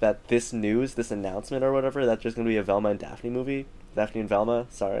think that this announcement or whatever, that there's going to be a Velma and Daphne movie, Daphne and Velma,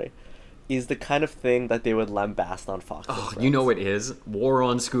 sorry, is the kind of thing that they would lambast on Fox. Oh, you know it is. War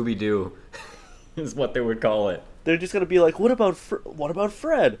on Scooby Doo is what they would call it. They're just gonna be like, what about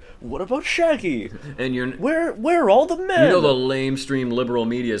Fred? What about Shaggy? And Where are all the men? You know the lamestream liberal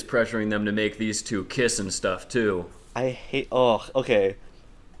media is pressuring them to make these two kiss and stuff too. I hate. Oh, okay.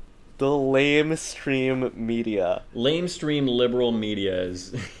 The lamestream media. Lamestream liberal media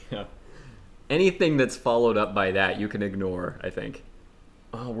is anything that's followed up by that you can ignore, I think.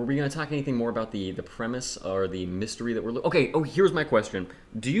 Oh, were we going to talk anything more about the premise or the mystery that we're okay, here's my question.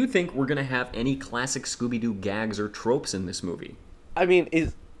 Do you think we're going to have any classic Scooby-Doo gags or tropes in this movie? I mean,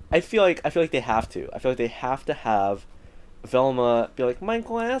 I feel like they have to. I feel like they have to have Velma be like, my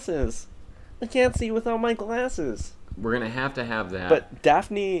glasses. I can't see without my glasses. We're going to have that. But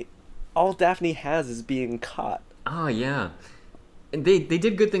Daphne, all Daphne has is being caught. Ah, yeah. And they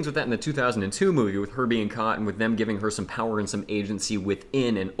did good things with that in the 2002 movie, with her being caught and with them giving her some power and some agency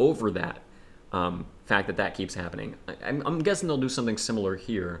within and over that fact that keeps happening. I'm guessing they'll do something similar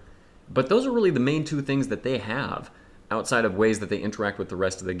here. But those are really the main two things that they have, outside of ways that they interact with the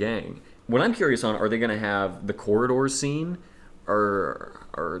rest of the gang. What I'm curious on, are they going to have the corridors scene?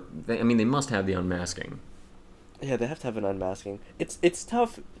 Or they must have the unmasking. Yeah, they have to have an unmasking. It's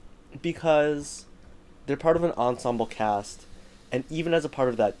tough because they're part of an ensemble cast. And even as a part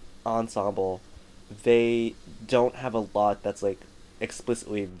of that ensemble, they don't have a lot that's, like,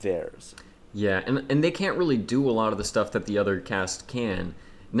 explicitly theirs. Yeah, and they can't really do a lot of the stuff that the other cast can.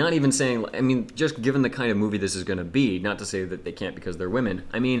 Not even saying, just given the kind of movie this is going to be, not to say that they can't because they're women.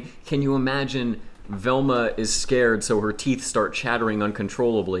 Can you imagine Velma is scared, so her teeth start chattering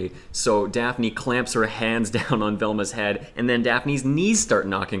uncontrollably, so Daphne clamps her hands down on Velma's head, and then Daphne's knees start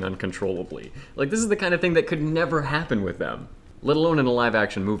knocking uncontrollably? Like, this is the kind of thing that could never happen with them. Let alone in a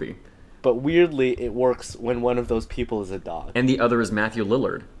live-action movie. But weirdly, it works when one of those people is a dog. And the other is Matthew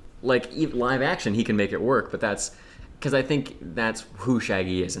Lillard. Like, live action, he can make it work, but that's... Because I think that's who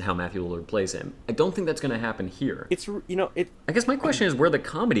Shaggy is and how Matthew Lillard plays him. I don't think that's going to happen here. I guess my question is where the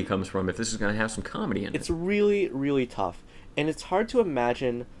comedy comes from, if this is going to have some comedy in it. It's really, really tough. And it's hard to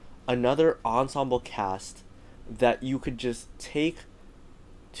imagine another ensemble cast that you could just take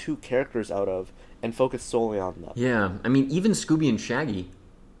two characters out of and focus solely on them. Yeah, even Scooby and Shaggy,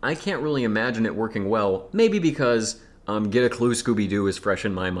 I can't really imagine it working well. Maybe because Get a Clue Scooby Doo is fresh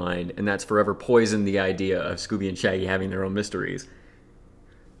in my mind, and that's forever poisoned the idea of Scooby and Shaggy having their own mysteries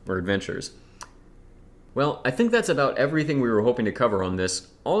or adventures. Well, I think that's about everything we were hoping to cover on this.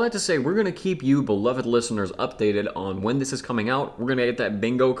 All that to say, we're going to keep you, beloved listeners, updated on when this is coming out. We're going to get that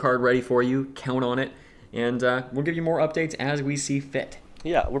bingo card ready for you, count on it, and we'll give you more updates as we see fit.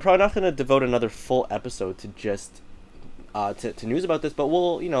 Yeah, we're probably not going to devote another full episode to just to news about this, but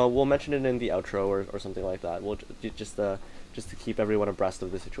we'll mention it in the outro or something like that. We'll just to keep everyone abreast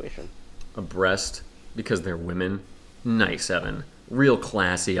of the situation. Abreast because they're women. Nice, Evan. Real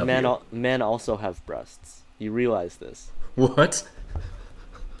classy of you. Men also have breasts. You realize this? What?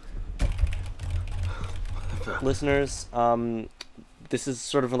 Listeners, this is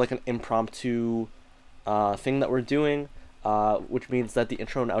sort of like an impromptu thing that we're doing. Which means that the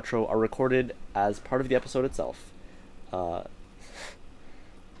intro and outro are recorded as part of the episode itself.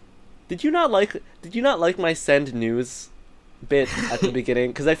 Did you not like my send news bit at the beginning?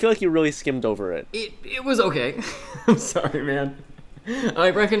 Because I feel like you really skimmed over it. It was okay. I'm sorry, man.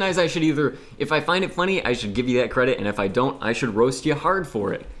 I recognize I should either, if I find it funny, I should give you that credit, and if I don't, I should roast you hard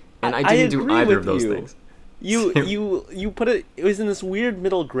for it. And I didn't do either of those things. You put it was in this weird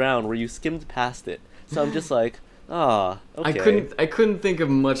middle ground where you skimmed past it. So I'm just like, okay. I couldn't think of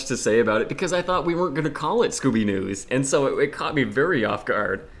much to say about it because I thought we weren't going to call it Scooby News, and so it caught me very off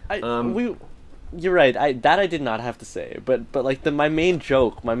guard. You're right. I did not have to say, but like my main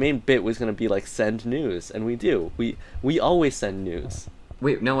bit was going to be like send news, and we do. We always send news.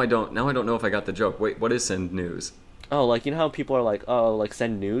 Wait, now I don't know if I got the joke. Wait, what is send news? Oh, like how people are like, oh, like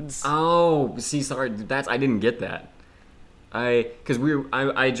send nudes. Oh, see, sorry, I didn't get that. I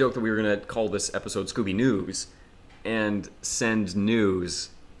joked that we were going to call this episode Scooby News. And send nudes.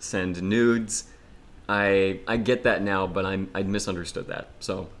 I get that now, but I misunderstood that.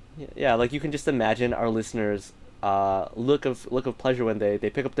 So yeah, like you can just imagine our listeners' look of pleasure when they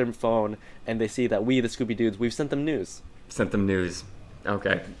pick up their phone and they see that we, the Scooby Dudes, we've sent them news.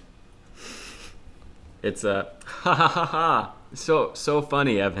 Okay. It's ha ha ha ha. So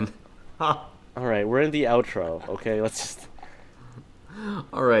funny, Evan. Ha. All right, we're in the outro. Okay, let's just.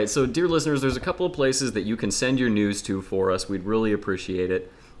 All right, so dear listeners, there's a couple of places that you can send your news to for us. We'd really appreciate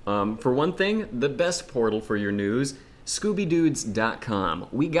it. For one thing, the best portal for your news, ScoobyDudes.com.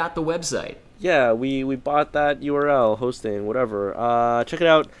 We got the website. Yeah, we bought that URL, hosting, whatever. Check it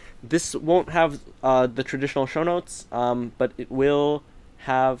out. This won't have the traditional show notes, but it will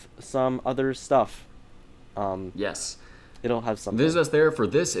have some other stuff. Yes. It'll have something. Visit us there for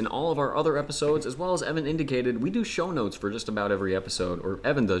this and all of our other episodes, as well as Evan indicated, we do show notes for just about every episode, or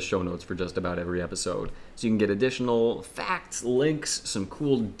Evan does show notes for just about every episode. So you can get additional facts, links, some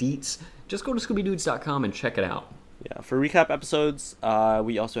cool deets. Just go to ScoobyDudes.com and check it out. Yeah, for recap episodes,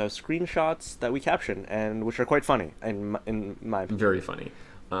 we also have screenshots that we caption, and which are quite funny, in my opinion. Very funny.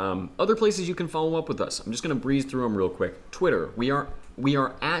 Other places you can follow up with us. I'm just going to breeze through them real quick. Twitter. We are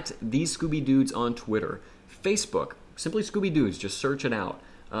at These Scooby Dudes on Twitter. Facebook. Simply Scooby Dudes. Just search it out.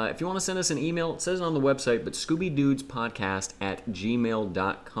 If you want to send us an email, it says it on the website, but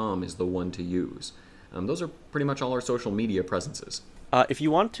ScoobyDudesPodcast@gmail.com is the one to use. Those are pretty much all our social media presences. If you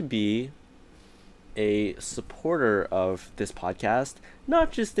want to be a supporter of this podcast,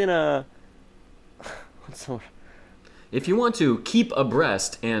 not just in a... If you want to keep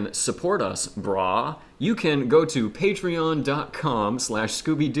abreast and support us, brah, you can go to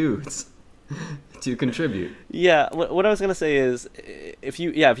patreon.com/ScoobyDudes to contribute. Yeah, what I was gonna say is, if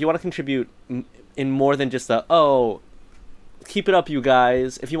you want to contribute in more than just keep it up, you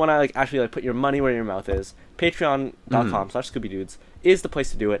guys. If you want to actually put your money where your mouth is, patreon.com/ScoobyDudes is the place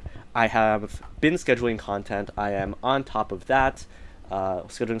to do it. I have been scheduling content. I am on top of that,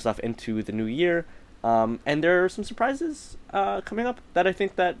 scheduling stuff into the new year. And there are some surprises coming up that I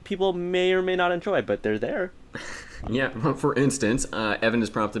think that people may or may not enjoy, but they're there. Yeah, for instance, Evan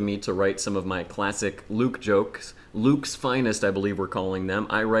has prompted me to write some of my classic Luke jokes. Luke's finest, I believe we're calling them.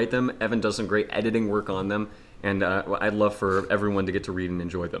 I write them. Evan does some great editing work on them. And I'd love for everyone to get to read and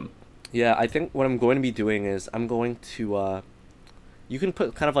enjoy them. Yeah, I think what I'm going to be doing is I'm going to... you can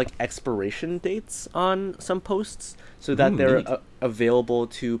put kind of expiration dates on some posts so that they're available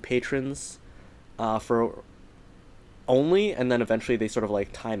to patrons for only, and then eventually they sort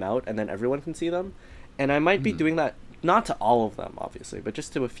of time out and then everyone can see them. And I might be doing that, not to all of them, obviously, but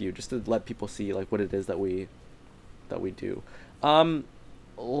just to a few, just to let people see what it is that we do.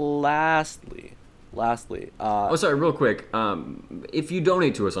 Lastly, sorry, real quick. If you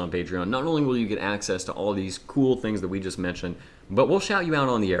donate to us on Patreon, not only will you get access to all these cool things that we just mentioned, but we'll shout you out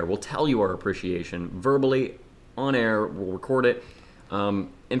on the air. We'll tell you our appreciation verbally, on air. We'll record it.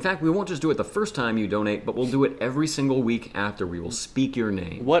 In fact, we won't just do it the first time you donate, but we'll do it every single week after. We will speak your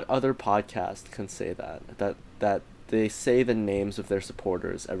name. What other podcast can say that they say the names of their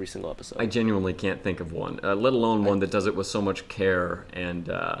supporters every single episode? I genuinely can't think of one, let alone one that does it with so much care and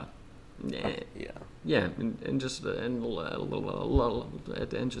just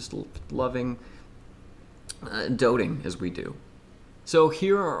loving doting as we do. So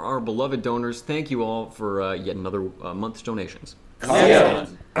here are our beloved donors. Thank you all for yet another month's donations.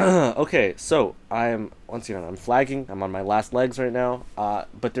 Okay, so I'm flagging. I'm on my last legs right now.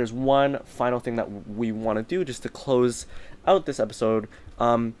 But there's one final thing that we want to do just to close out this episode.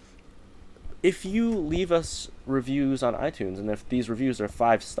 If you leave us reviews on iTunes, and if these reviews are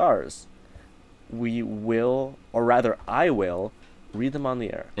 5 stars, we will, or rather I will, read them on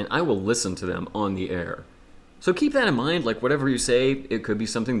the air. And I will listen to them on the air. So keep that in mind, whatever you say, it could be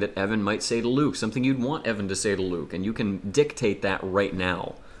something that Evan might say to Luke, something you'd want Evan to say to Luke, and you can dictate that right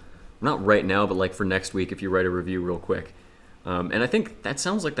now. Not right now, but for next week if you write a review real quick. And I think that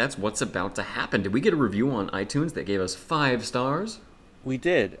sounds like that's what's about to happen. Did we get a review on iTunes that gave us 5 stars? We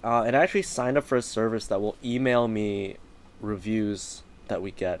did. And I actually signed up for a service that will email me reviews that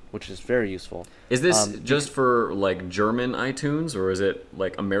we get, which is very useful. Is this just for German iTunes, or is it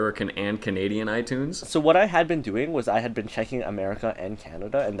American and Canadian iTunes? So what I had been doing was I had been checking America and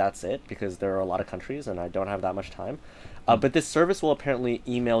Canada, and that's it, because there are a lot of countries and I don't have that much time. But this service will apparently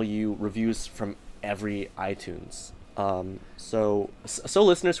email you reviews from every iTunes. So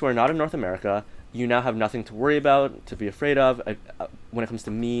listeners who are not in North America, you now have nothing to worry about, to be afraid of. When it comes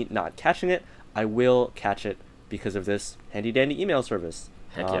to me not catching it, I will catch it because of this handy-dandy email service.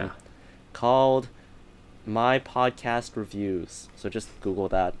 Heck yeah. Called My Podcast Reviews. So just Google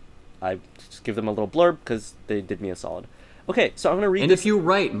that. I just give them a little blurb because they did me a solid. Okay, so I'm going to read And if you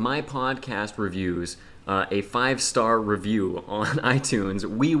write My Podcast Reviews, a 5-star review on iTunes,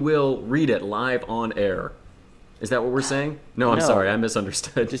 we will read it live on air. Is that what we're saying? No, I'm sorry, I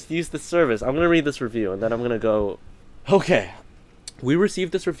misunderstood. Just use the service. I'm going to read this review, and then I'm going to go... Okay. We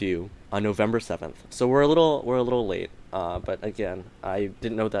received this review on November 7th, so we're a little late. But again, I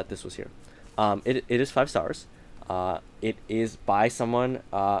didn't know that this was here. It is 5 stars. It is by someone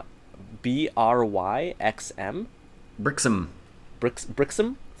BRYXM. Brixham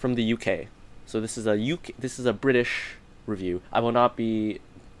from the UK. So this is a British review. I will not be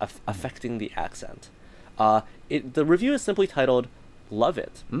affecting the accent. The review is simply titled "Love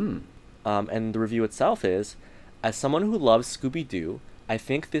It," and the review itself is, "As someone who loves Scooby Doo, I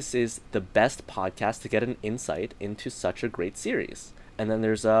think this is the best podcast to get an insight into such a great series." And then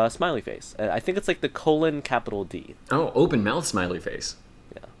there's a smiley face. I think it's like the :D. Oh, open mouth smiley face.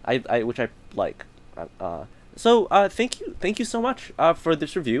 Yeah, I which I like. So thank you so much for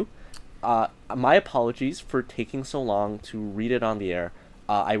this review. My apologies for taking so long to read it on the air.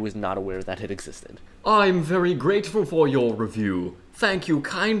 I was not aware that it existed. I'm very grateful for your review. Thank you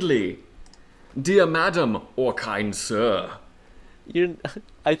kindly. Dear madam or kind sir.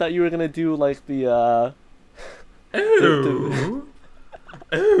 I thought you were gonna do like the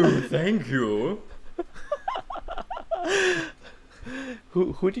Oh, thank you.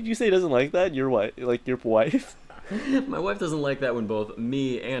 Who did you say doesn't like that? Your wife, like your wife? My wife doesn't like that when both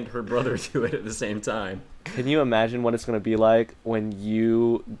me and her brother do it at the same time. Can you imagine what it's gonna be like when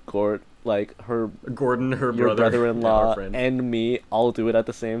you, Gordon, her brother, brother-in-law, yeah, and me all do it at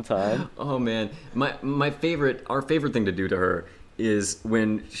the same time? Oh man, our favorite thing to do to her is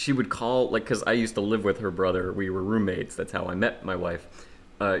when she would call, like, because I used to live with her brother, we were roommates, that's how I met my wife.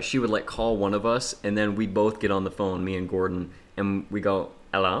 She would like call one of us, and then we'd both get on the phone, me and Gordon, and we go,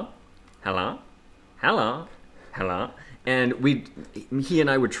 hello, hello, hello, hello, and he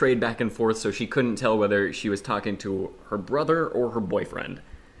and I would trade back and forth, so she couldn't tell whether she was talking to her brother or her boyfriend,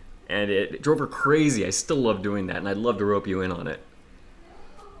 and it drove her crazy. I still love doing that, and I'd love to rope you in on it.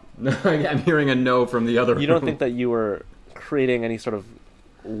 I'm hearing a no from the other room. You don't think that you were creating any sort of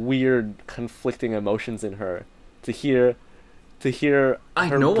weird conflicting emotions in her to hear I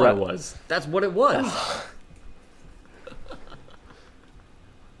her know I was. That's what it was.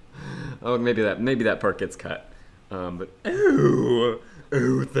 Oh, maybe that part gets cut. But thank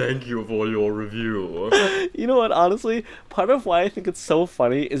you for your review. You know what, honestly, part of why I think it's so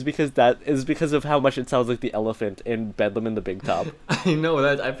funny is because of how much it sounds like the elephant in Bedlam in the Big Top. I know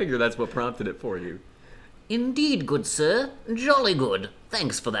that. I figure that's what prompted it for you. Indeed, good sir. Jolly good.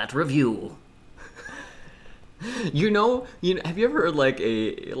 Thanks for that review. You know, have you ever heard like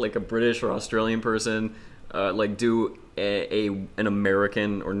a British or Australian person like do an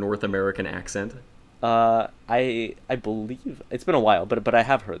American or North American accent? I believe it's been a while, but I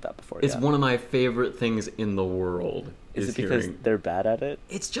have heard that before. It's one of my favorite things in the world. Is it because they're bad at it?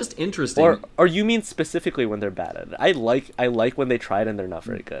 It's just interesting. Or you mean specifically when they're bad at it? I like when they try it and they're not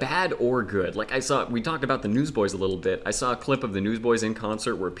very good. Bad or good. Like we talked about the Newsboys a little bit. I saw a clip of the Newsboys in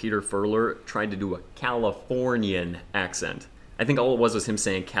concert where Peter Furler tried to do a Californian accent. I think all it was him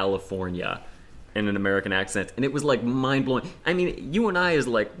saying California in an American accent, and it was like mind-blowing. I mean, you and I as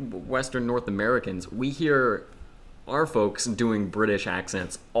like Western North Americans, we hear our folks doing British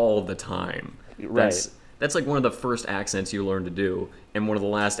accents all the time. Right. That's like one of the first accents you learn to do, and one of the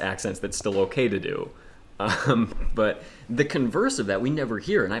last accents that's still okay to do. But the converse of that we never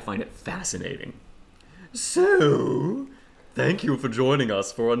hear, and I find it fascinating. So, thank you for joining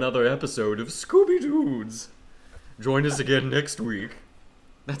us for another episode of Scooby Dudes. Join us again next week.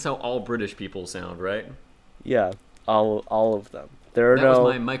 That's how all British people sound, right? Yeah, all of them. There are that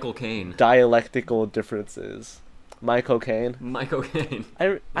was my Michael Caine. Dialectical differences. Michael Caine.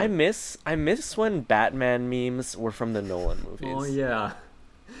 I miss when Batman memes were from the Nolan movies. Oh yeah.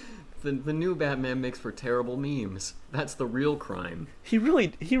 The new Batman makes for terrible memes. That's the real crime. He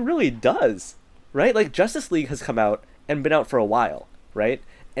really does. Right? Like Justice League has come out and been out for a while, right?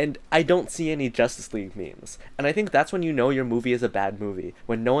 And I don't see any Justice League memes. And I think that's when you know your movie is a bad movie,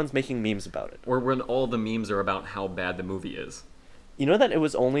 when no one's making memes about it. Or when all the memes are about how bad the movie is. You know that it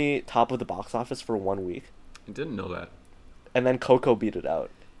was only top of the box office for 1 week? I didn't know that. And then Coco beat it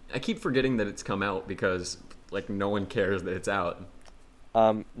out. I keep forgetting that it's come out because, like, no one cares that it's out.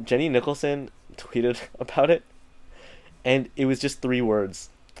 Jenny Nicholson tweeted about it, and it was just 3 words.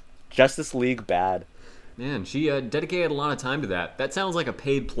 Justice League bad. Man, she dedicated a lot of time to that. That sounds like a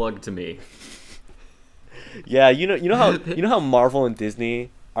paid plug to me. Yeah, you know how Marvel and Disney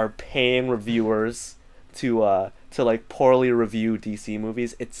are paying reviewers to like poorly review DC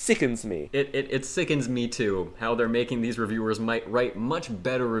movies. It sickens me. It sickens me too. How they're making these reviewers might write much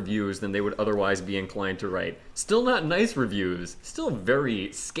better reviews than they would otherwise be inclined to write. Still not nice reviews. Still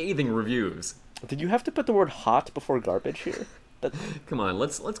very scathing reviews. Did you have to put the word hot before garbage here? Come on,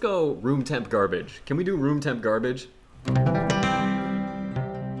 let's go room temp garbage. Can we do room temp garbage?